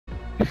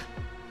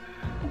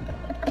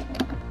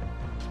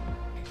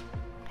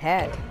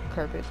Had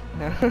carpet.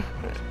 No.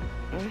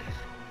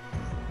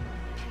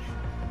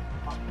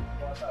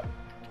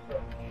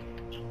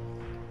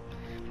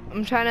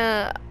 I'm trying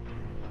to.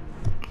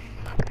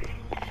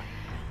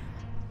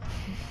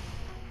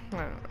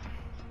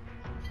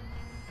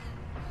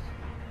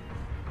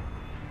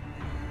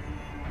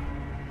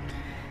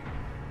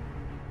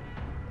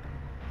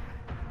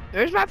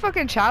 Where's my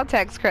fucking child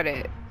tax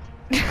credit?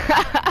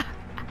 I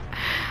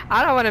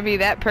don't want to be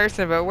that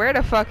person, but where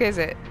the fuck is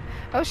it?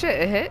 Oh shit,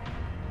 it hit?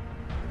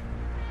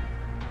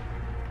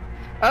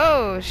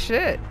 Oh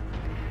shit.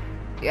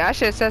 Yeah, I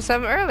should have said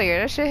something earlier.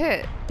 That shit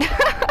hit.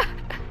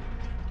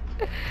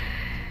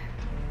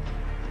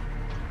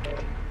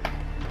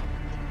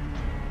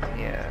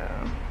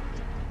 Yeah.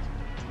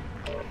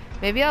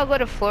 Maybe I'll go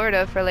to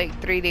Florida for like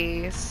 3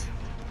 days.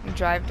 And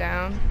drive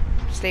down,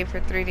 stay for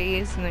 3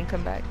 days, and then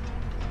come back.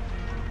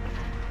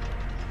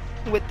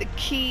 With the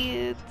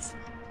kids.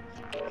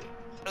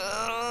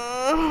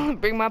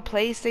 Bring my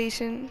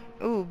PlayStation.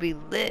 Ooh, be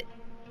lit.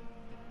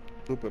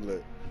 Super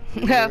lit.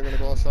 You're gonna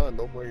go outside.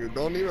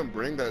 Don't even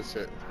bring that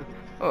shit.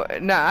 Oh,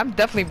 nah, I'm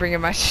definitely bringing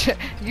my shit.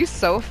 You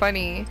so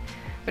funny.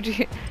 But you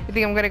think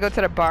I'm gonna go to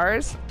the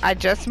bars? I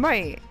just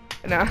might.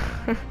 No.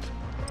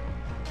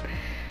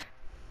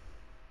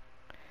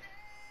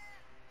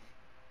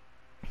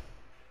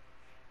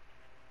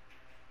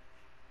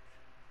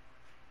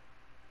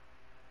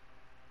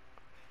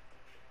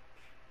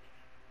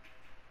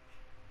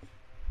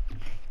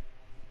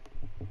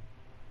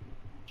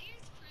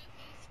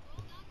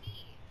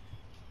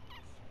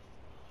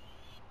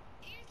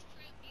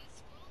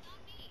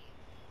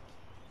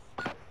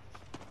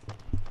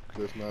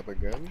 This map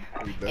again?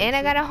 And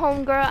I got a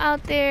homegirl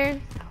out there.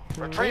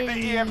 Retrieve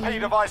the EMP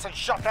device and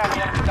shut down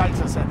the enemy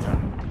data center.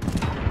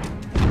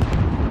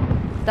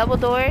 Double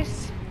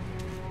doors.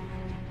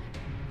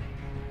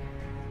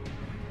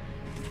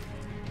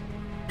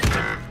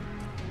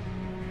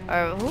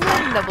 Or who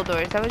had double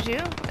doors? That was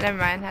you? Never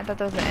mind. I thought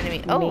that was an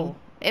enemy. Oh,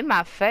 in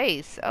my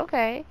face.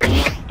 Okay.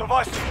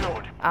 Device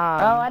secured.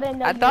 I didn't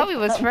know. I thought we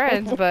was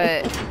friends,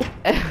 but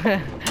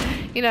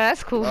you know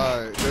that's cool.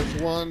 Alright,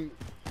 there's one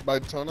by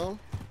tunnel.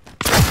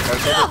 By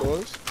double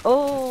doors.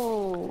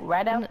 Oh,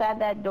 right outside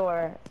that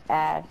door,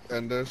 Ash.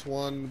 And there's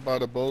one by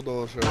the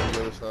bulldozer on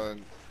the other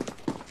side.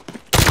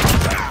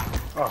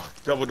 Oh,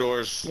 double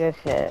doors. Good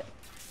shit.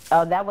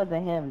 Oh, that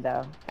wasn't him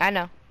though. I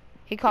know.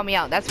 He called me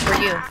out. That's for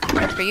you.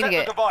 That's for you to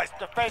get. Device,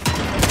 defend.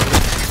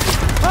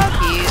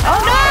 Fuck you.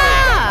 Oh,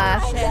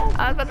 nah!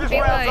 I was about to be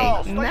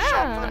like, nah.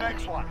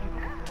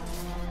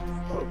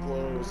 So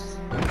close.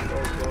 So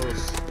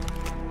close.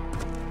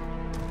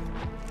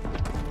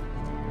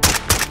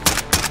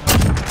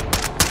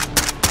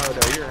 Oh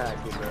no, you're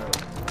hacking, bro.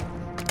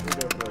 You're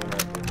definitely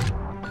hacking.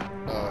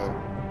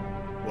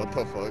 What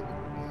the fuck?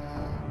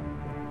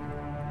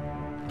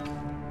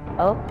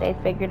 Oh, they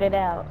figured it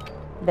out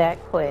that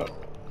quick.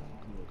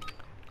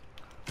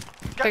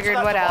 Figured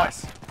what out?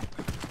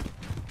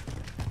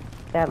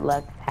 That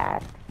Lux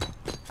hack.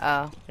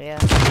 Oh, yeah.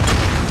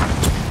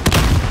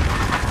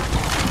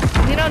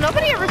 You know,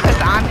 nobody ever says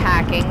I'm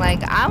hacking.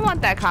 Like, I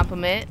want that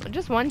compliment.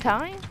 Just one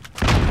time.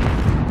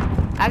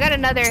 I got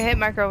another hit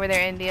marker over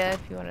there, India,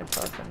 if you want to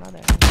tell us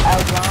another. I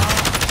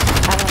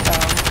don't know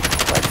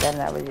what gun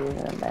I was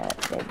using, but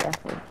they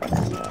definitely put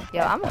out there.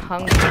 Yo, I'm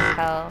hungry as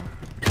hell.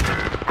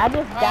 I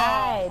just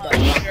died.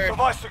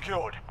 Device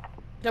secured.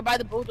 They're by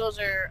the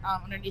bulldozer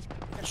underneath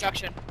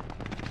construction.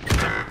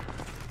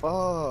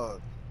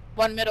 Fuck.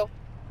 One middle.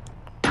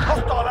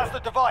 Hostile has the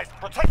device.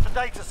 Protect the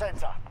data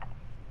center.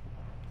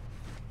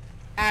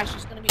 Ash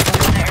is gonna be in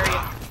that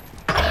area.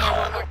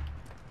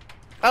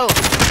 Oh.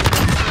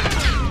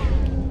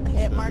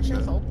 Hit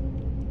marchers. Hold.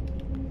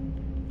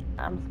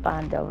 I'm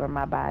spawned over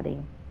my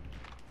body.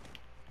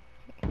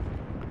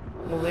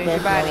 Well, where's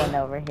There's your body? no one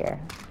over here.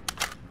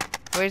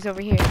 Where's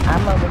over here?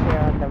 I'm over here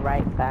on the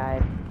right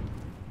side.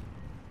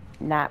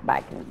 Not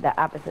by the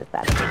opposite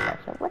side of the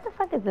construction. What the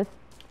fuck is this?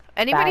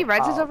 Anybody side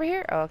rises called? over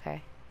here? Oh,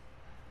 okay.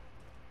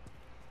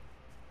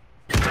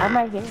 I'm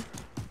right here.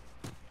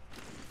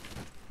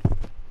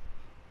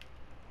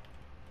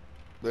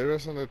 There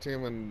is another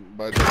team in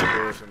by double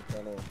doors and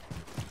tunnel.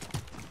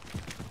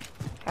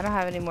 I don't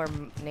have any more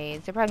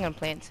nades. They're probably gonna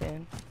plant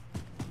soon.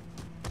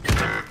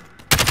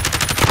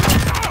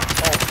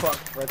 Oh fuck!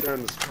 Right there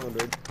in the spawn,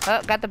 dude.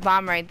 Oh, got the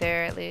bomb right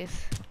there at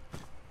least.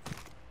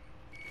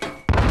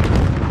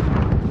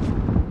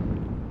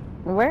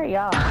 Where are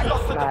y'all?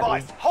 Lost the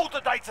device. Hold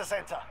the data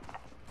center.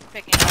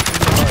 Picking up.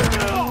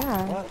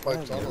 Yeah. By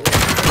tunnel.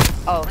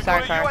 Oh,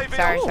 sorry. Ready for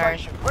Sorry.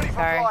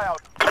 flyout.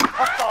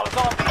 Hostiles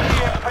on the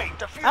EMP.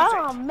 Defuse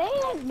Oh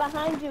man,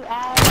 behind you,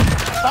 Ash.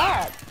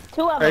 Fuck.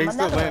 Two of them. Hey, he's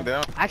still Another laying one.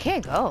 down. I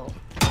can't go.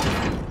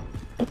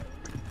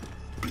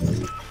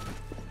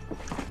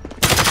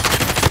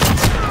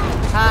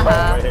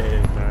 Haha.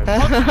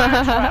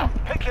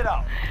 Pick it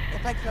up.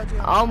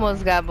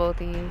 Almost got both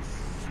these.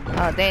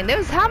 Oh dang, there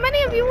was how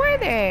many of you were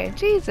there?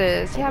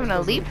 Jesus, you having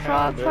a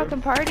leapfrog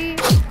fucking party?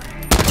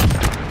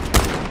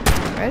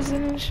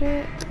 Resident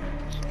shit.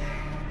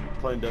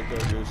 Playing Duck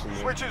Duck Goose and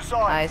Switch I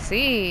inside.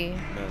 see.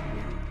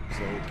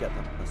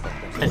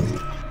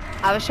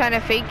 I was trying to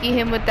fakey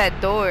him with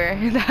that door.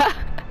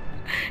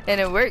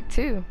 And it worked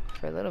too,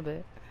 for a little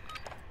bit.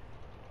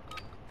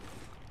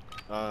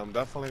 I'm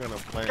definitely gonna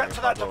play Get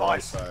to that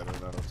device. Side, and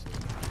that'll see.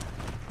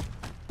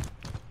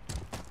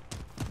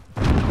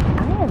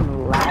 I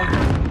am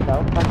lagging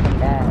so fucking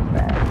bad,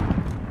 bro.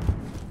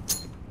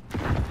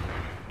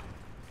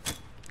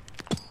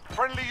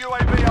 Friendly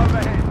UAV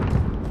overhead.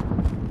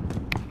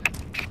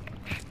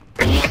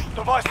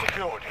 Device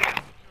secured.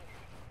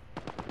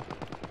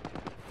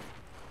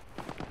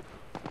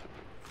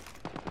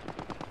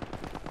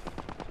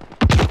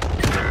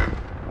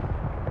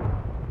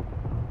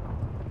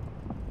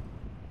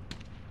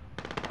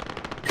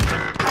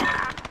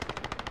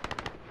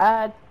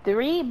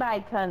 Three by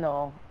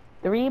tunnel.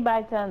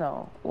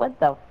 What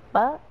the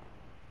fuck?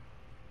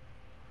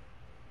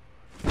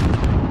 Yeah,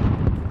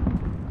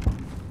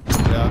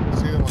 I can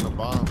see them on the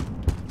bomb.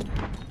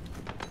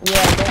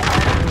 Yeah, they're all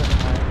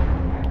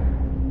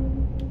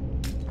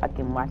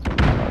fucking watching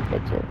tunnel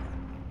bitches.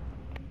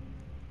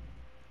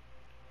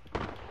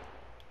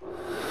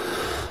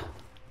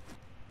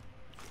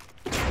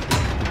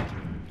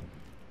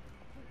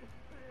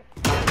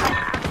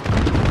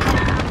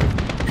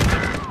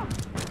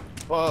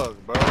 Fuck,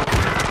 bro.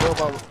 Go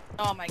about,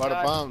 Oh my by the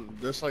god. bomb,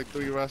 there's like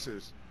 3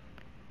 rushes.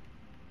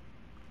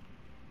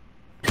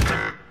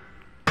 Oh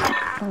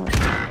my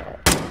god.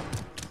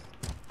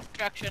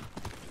 Construction.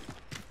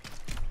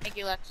 Thank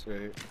you, Lex.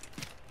 Shit.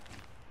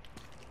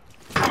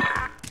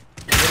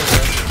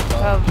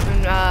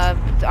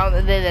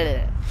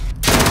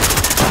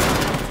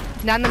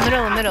 Down the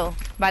middle,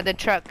 by the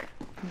truck.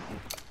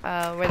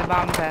 Where the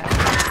bomb's at.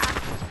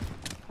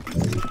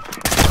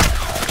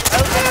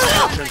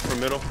 Turn from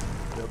middle.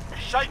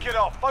 Shake it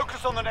off.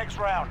 Focus on the next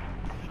round.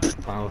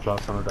 Final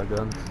shots on the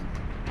guns.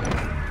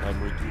 I'm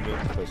redoing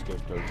parce que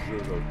c'est un jeu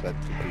back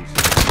to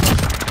basics.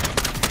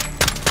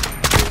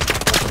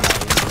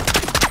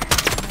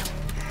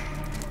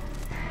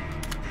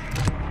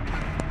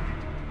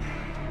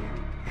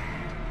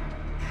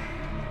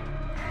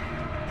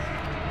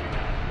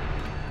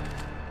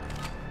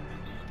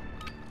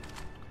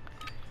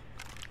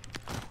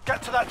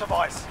 Get to that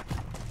device.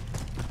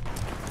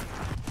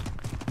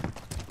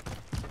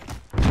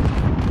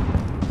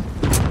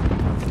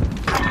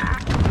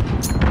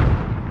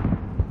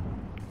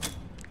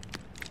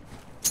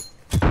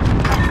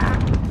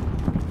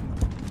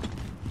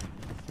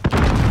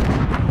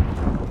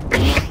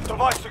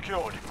 Device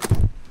secured.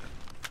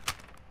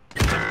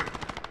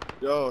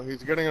 Yo,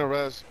 he's getting a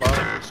res.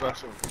 Bottom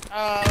construction.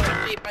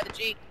 Oh, Jeep, by the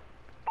Jeep.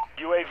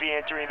 UAV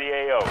entering the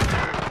AO.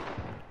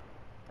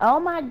 Oh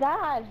my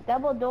gosh,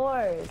 double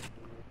doors.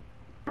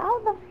 How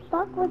the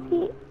fuck was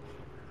he?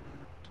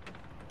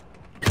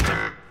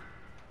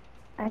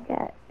 I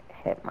got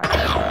hit my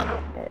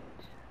bitch.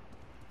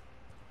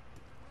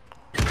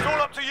 It's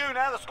all up to you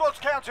now. The squad's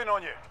counting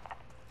on you.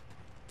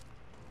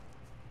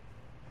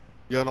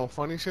 Yo, no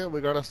funny shit, we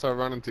gotta start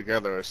running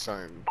together or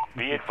something.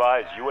 Be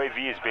advised,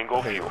 UAV is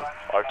bingo fuel.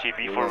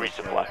 RTB for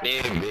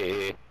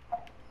resupply.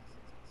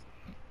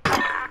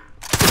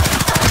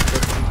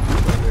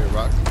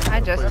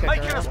 I just took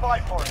Making her. us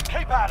fight for it.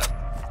 Keep at it.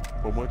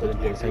 Pour moi, t'as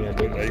bien fait.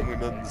 Hey, we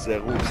donne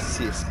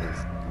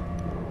 0-6.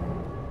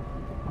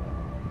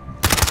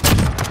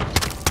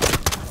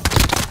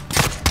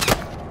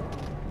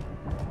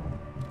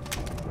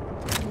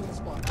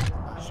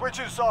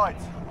 Switching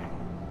sides.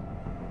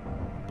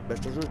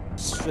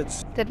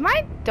 Did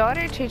my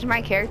daughter change my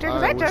character?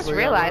 Because I which just way y'all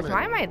realized,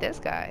 running? why am I this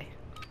guy?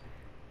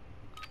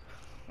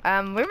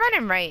 We're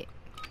running right.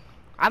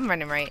 I'm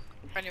running right.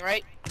 Running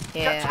right.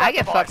 Yeah, to I that get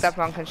device. fucked up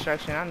on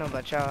construction. I don't know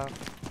about y'all.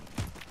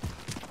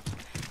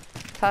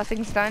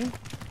 Tossing stun.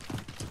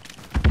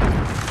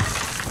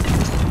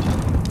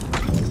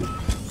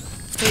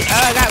 Wait,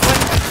 oh, I got one.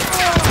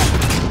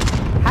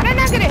 How did I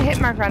not get a hit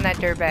marker on that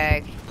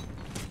dirtbag?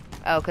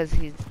 Oh, because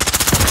he's...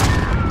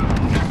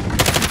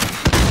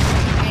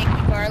 Thank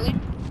you, Carly.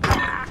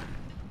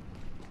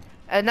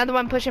 Another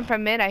one pushing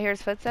from mid. I hear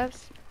his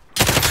footsteps.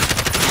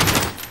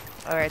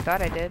 Oh, I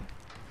thought I did.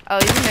 Oh,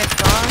 he's in mid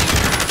strong.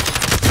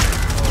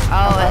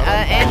 Oh,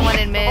 and one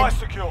in mid. Device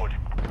secured.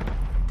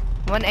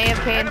 One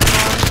AFK in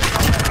small.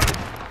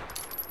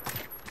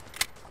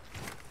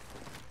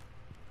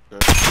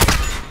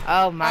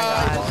 Oh my He's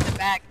god. in the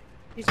back.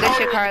 He's Good all the shit,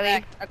 way in the Carly.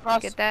 back.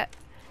 Across. Get that.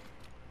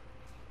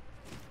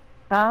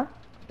 Huh?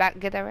 Back,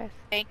 get that rest.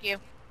 Thank you.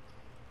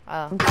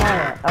 Oh, I'm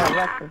trying. Oh,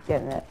 Lex is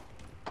getting it.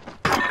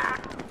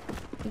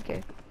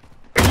 okay.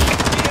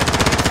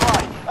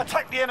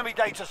 Attack the enemy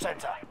data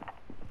center.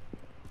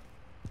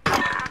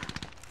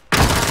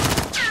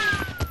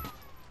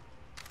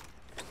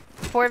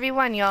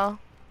 4v1, y'all.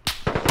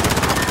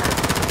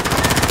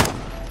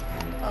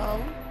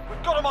 Oh.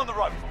 We've got him on the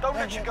rope. Don't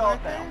let your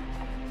guard down.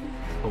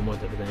 Pour moi,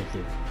 t'as fait un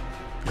kill.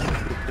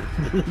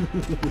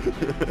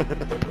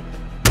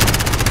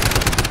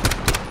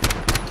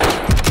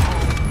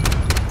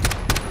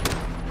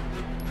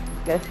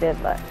 Good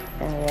shit, Lex.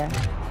 And yeah.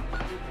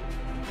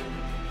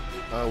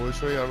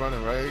 Which way y'all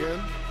running, right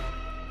again?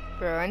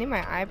 Bro, I need my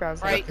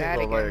eyebrows Right. like that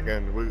Go right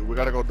again. again. We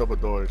gotta go double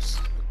doors.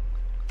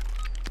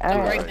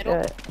 Alright, Right.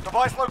 good.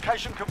 Device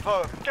location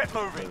confirmed. Get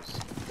moving. Because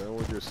then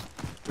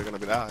we're gonna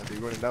be that. They're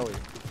going that way.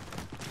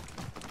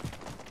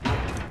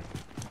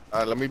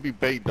 Alright, let me be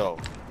bait though.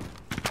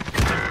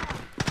 Alright,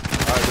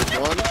 there's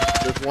one.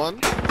 There's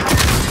one.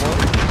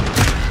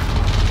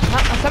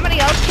 Somebody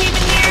else came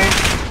in here?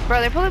 Bro,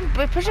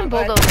 they're pushing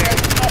bulldozers.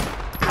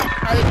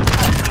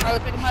 Charlie,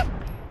 pick him up.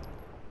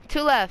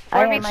 2 left.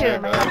 I am,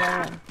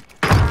 4v2.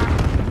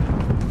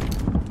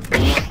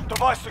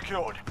 Device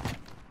secured.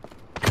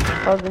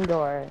 Closing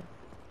doors.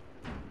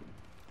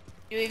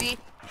 UAV.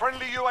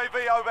 Friendly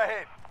UAV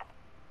overhead.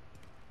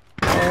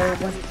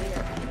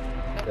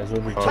 That's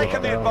what we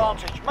Taking the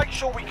advantage. Make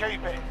sure we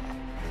keep it.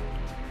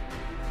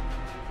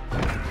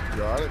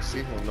 Yo, I didn't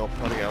see him. No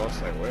funny. I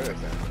was like, where is that?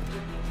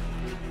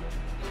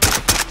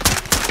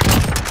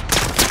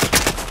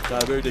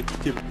 Daha böyleki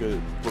tip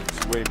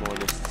way more or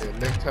less. Yeah,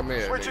 next time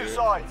here. Switching nigga.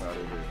 sides. Outta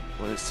here.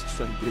 When it's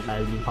from the I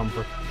become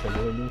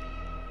professional.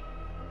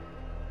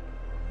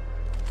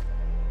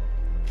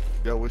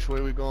 Yo, which way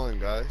we going,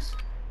 guys?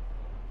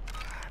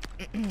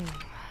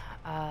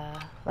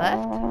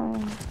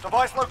 Left?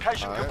 Device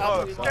location Alright.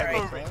 confirmed. Get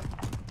moving.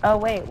 Oh,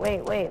 wait,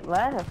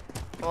 left.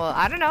 Well,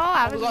 I don't know.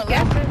 I was we just going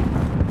left?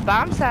 guessing.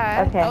 Bomb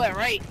side. Okay. I went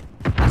right.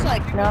 That's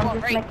like No, I'm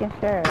going just right. making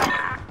sure.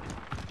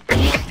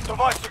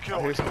 Device Oh,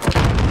 secured. here's one.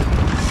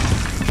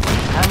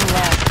 I'm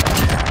left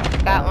right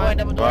now. Got Going one.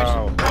 double doors.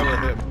 Wow, that was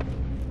him.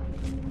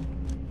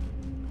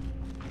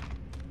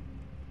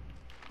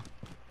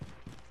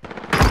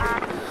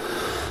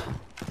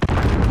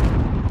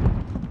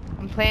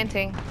 I'm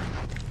planting.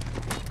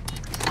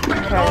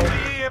 Arm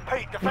the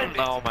EMP. Defend it.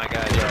 Oh my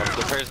god, yo.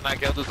 The person I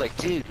killed was like,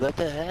 dude, what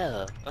the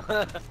hell?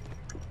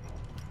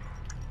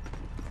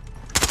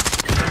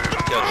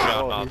 Yo, shot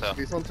Oh, Malta.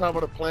 he's on top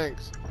of the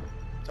planks.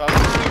 Top of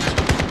the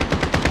planks.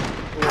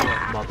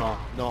 Mata.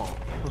 No.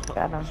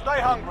 Got him.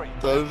 Stay hungry.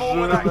 There's more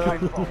where that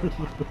came from.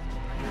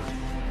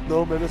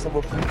 No, man, that's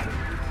about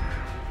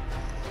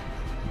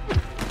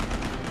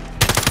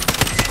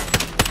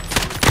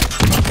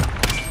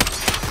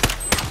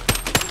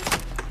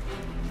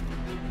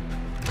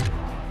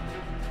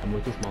I'm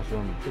with this monster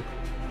on the tip.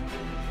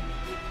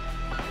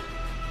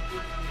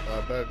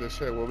 Bad good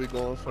shit. Where we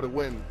going for the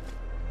win?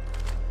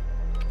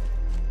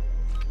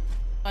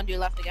 Want to do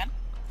left again?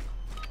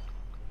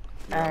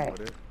 Yeah, I'm Alright.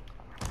 with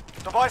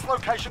it. Device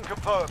location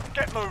confirmed.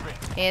 Get moving.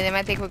 Yeah, they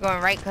might think we're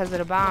going right because of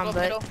the bomb, Go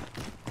but middle.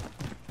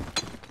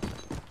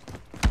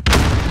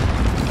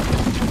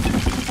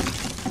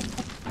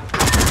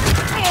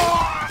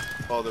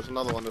 Oh, there's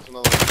another one. There's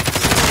another one.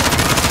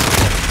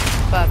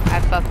 fuck, I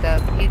fucked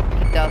up. He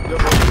ducked. Yo,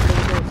 bro,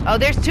 Oh,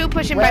 there's 2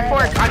 pushing by Where?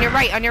 fork. On your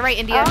right,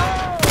 India.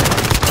 Oh!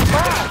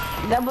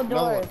 Fuck! Double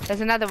doors. There's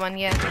another one,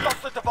 yeah.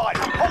 Lost the device.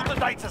 Hold the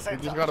data we just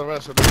center. got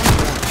arrested.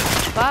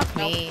 Fuck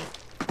me.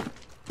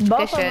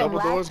 Both of shit. them Double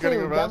doors last getting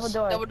two. arrested.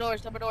 Double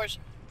doors, double doors.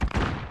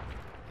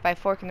 By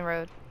fork in the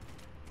road.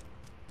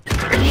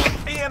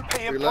 EMP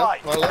in We play.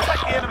 left, I left.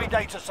 Protect the enemy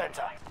data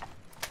center.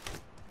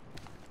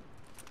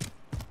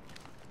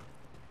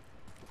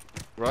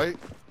 Right?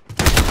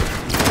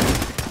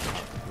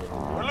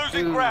 We're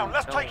losing ground.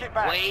 Let's take it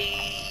back.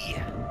 Way.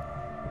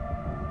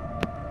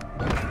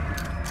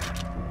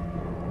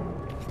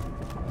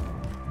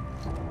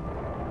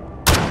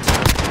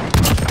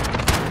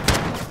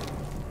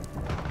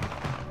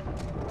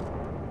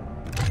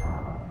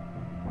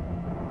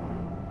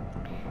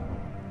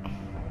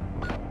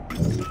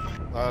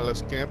 Alright,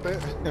 let's camp it.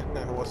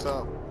 What's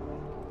up?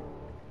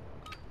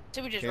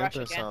 So we just rush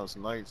Camping again. sounds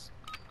nice.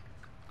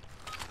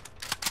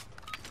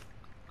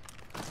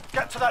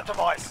 Get to that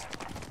device.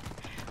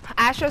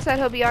 Astro said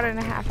he'll be out in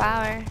a half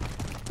hour.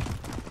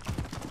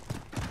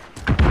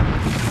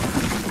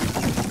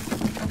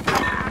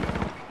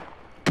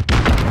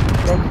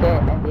 Good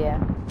shit, India.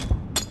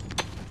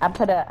 I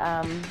put a,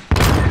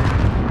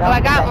 Oh, I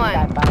got one.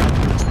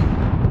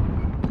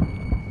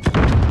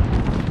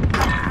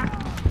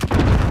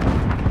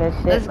 Good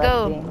shit, Let's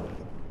go. Lexi.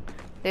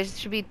 There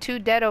should be 2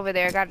 dead over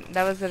there.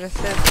 That was an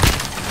assist.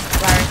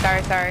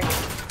 Sorry.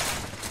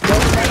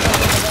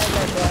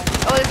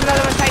 Oh, there's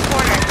another one tight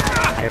corner.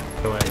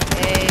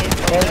 Hey,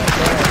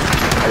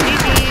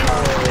 GG's.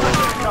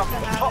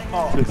 Top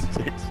mark.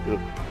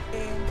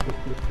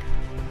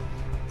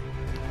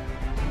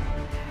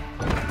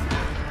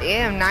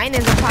 Damn, 9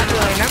 is a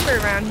popular number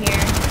around here.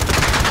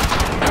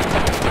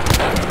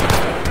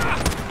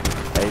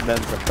 Hey man,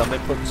 that may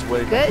put us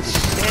way. Good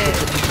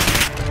shit.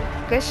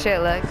 Good shit,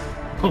 Lex.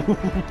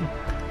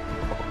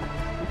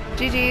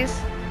 GG's.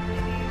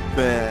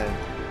 Man,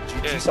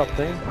 GG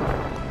something.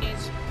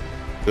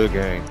 Good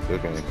game,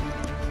 good game.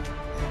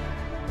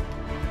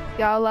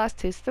 Y'all lost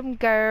to some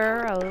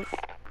girls.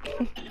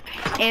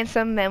 And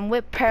some men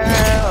with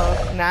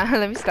pearls. Nah,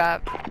 let me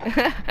stop.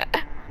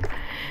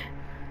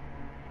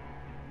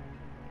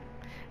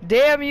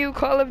 Damn you,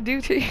 Call of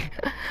Duty.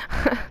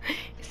 You're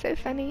so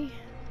funny.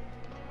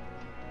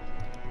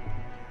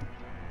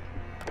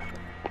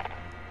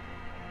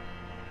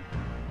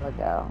 Let's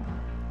go.